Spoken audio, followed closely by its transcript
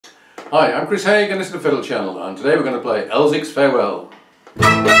Hi, I'm Chris Haigh and this is the Fiddle channel, and today we're going to play Elzic's Farewell.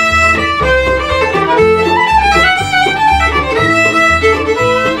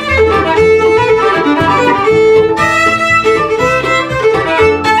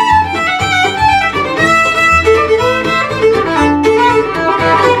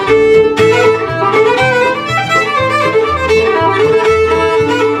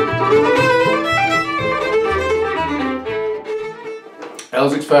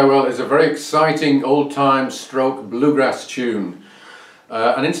 Elzic's Farewell is a very exciting old-time stroke bluegrass tune.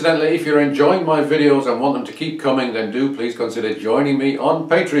 And incidentally, if you're enjoying my videos and want them to keep coming, then do please consider joining me on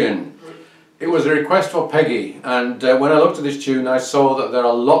Patreon. It was a request for Peggy, and when I looked at this tune I saw that there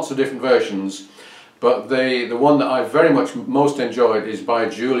are lots of different versions, but the one that I very much most enjoyed is by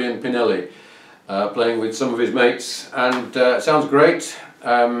Julian Pinelli, playing with some of his mates, and it sounds great.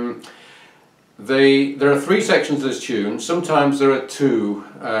 There are three sections of this tune. Sometimes there are two,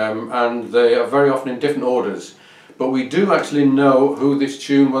 and they are very often in different orders. But we do actually know who this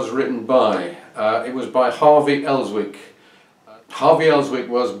tune was written by. It was by Harvey Elswick. Harvey Elswick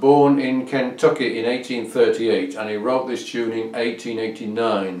was born in Kentucky in 1838, and he wrote this tune in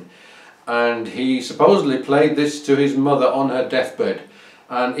 1889. And he supposedly played this to his mother on her deathbed.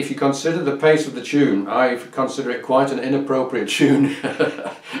 And if you consider the pace of the tune, I consider it quite an inappropriate tune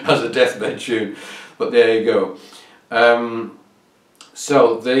as a deathbed tune, but there you go.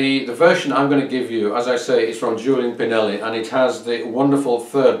 So the version I'm going to give you, as I say, is from Julian Pinelli, and it has the wonderful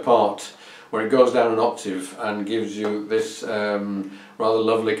third part where it goes down an octave and gives you this rather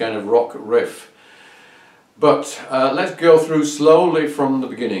lovely kind of rock riff. But let's go through slowly from the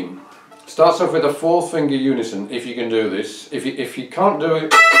beginning. Starts off with a 4-finger unison, if you can do this. If you can't do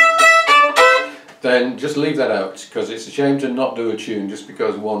it, then just leave that out, because it's a shame to not do a tune just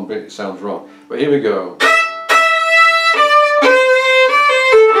because one bit sounds wrong. But here we go.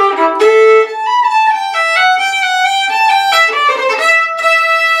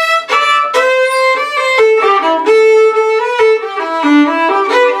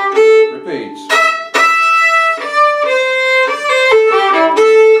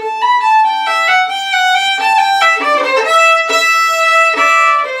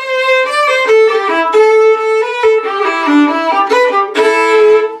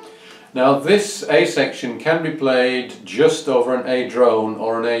 Now this A section can be played just over an A drone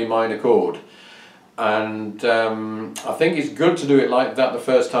or an A minor chord, and I think it's good to do it like that the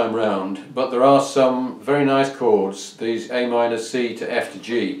first time round, but there are some very nice chords, these A minor, C to F to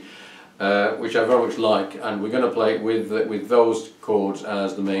G, which I very much like, and we're going to play it with those chords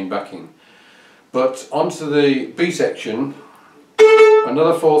as the main backing. But onto the B section,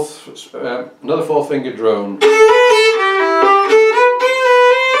 another 4-finger drone.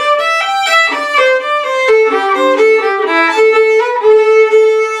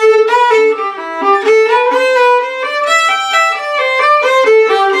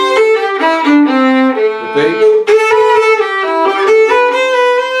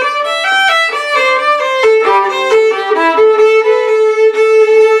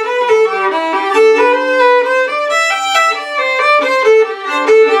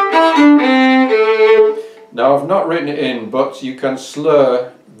 Now I've not written it in, but you can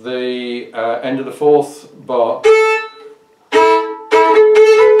slur the end of the 4th bar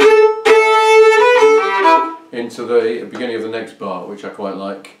into the beginning of the next bar, which I quite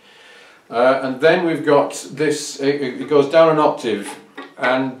like. And then we've got this, it goes down an octave,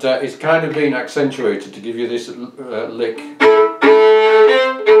 and it's kind of been accentuated to give you this lick.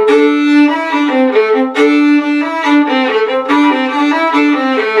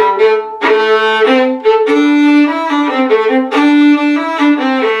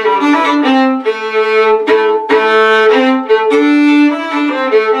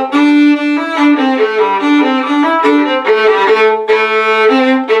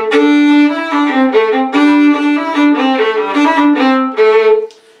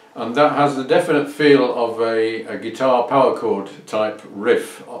 And that has the definite feel of a guitar power chord type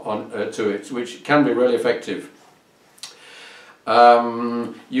riff to it, which can be really effective.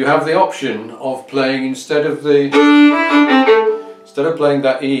 You have the option of playing, instead of playing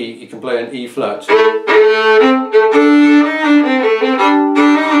that E, you can play an E flat.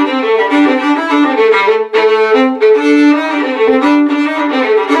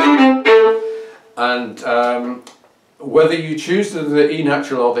 And whether you choose the E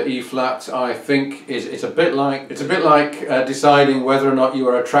natural or the E flat, I think it's a bit like deciding whether or not you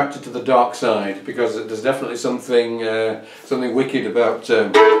are attracted to the dark side, because there's definitely something something wicked about.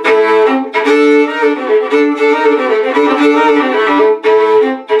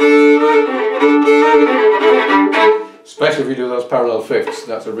 especially if you do those parallel fifths.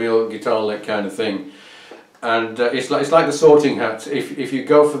 That's a real guitar lick kind of thing. And it's like the sorting hat. If you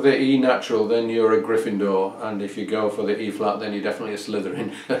go for the E natural, then you're a Gryffindor, and if you go for the E flat, then you're definitely a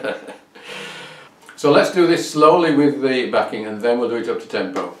Slytherin. So let's do this slowly with the backing, and then we'll do it up to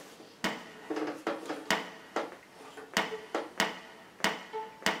tempo.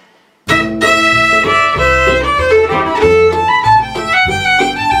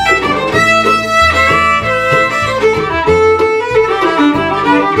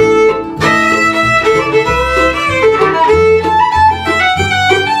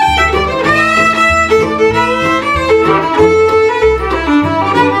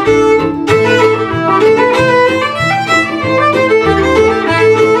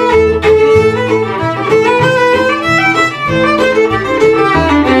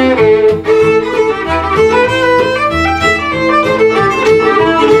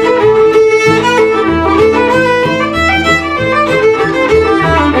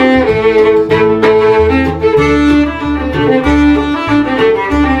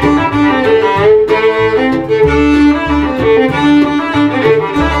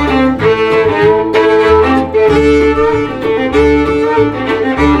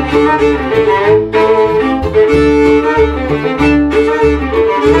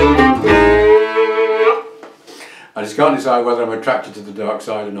 I just can't decide whether I'm attracted to the dark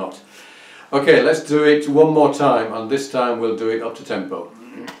side or not. Okay, let's do it one more time, and this time we'll do it up to tempo.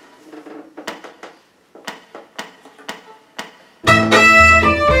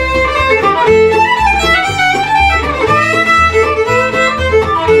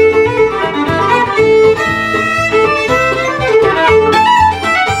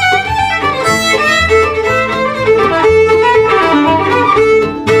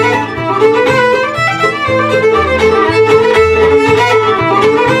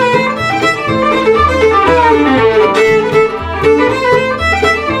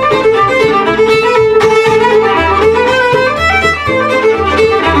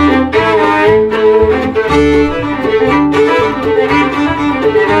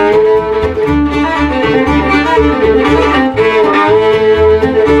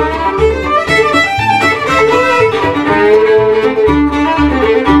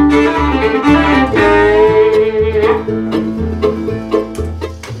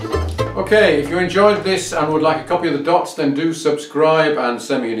 Okay, if you enjoyed this and would like a copy of the dots, then do subscribe and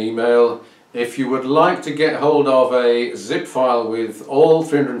send me an email. If you would like to get hold of a zip file with all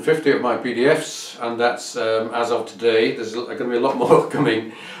 350 of my PDFs, and that's as of today, there's going to be a lot more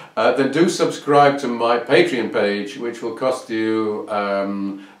coming, then do subscribe to my Patreon page, which will cost you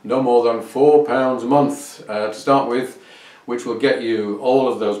no more than £4 a month to start with, which will get you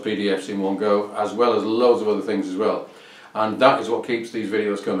all of those PDFs in one go, as well as loads of other things as well. And that is what keeps these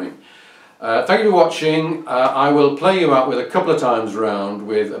videos coming. Thank you for watching. I will play you out with a couple of times round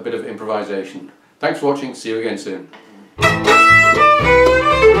with a bit of improvisation. Thanks for watching. See you again soon.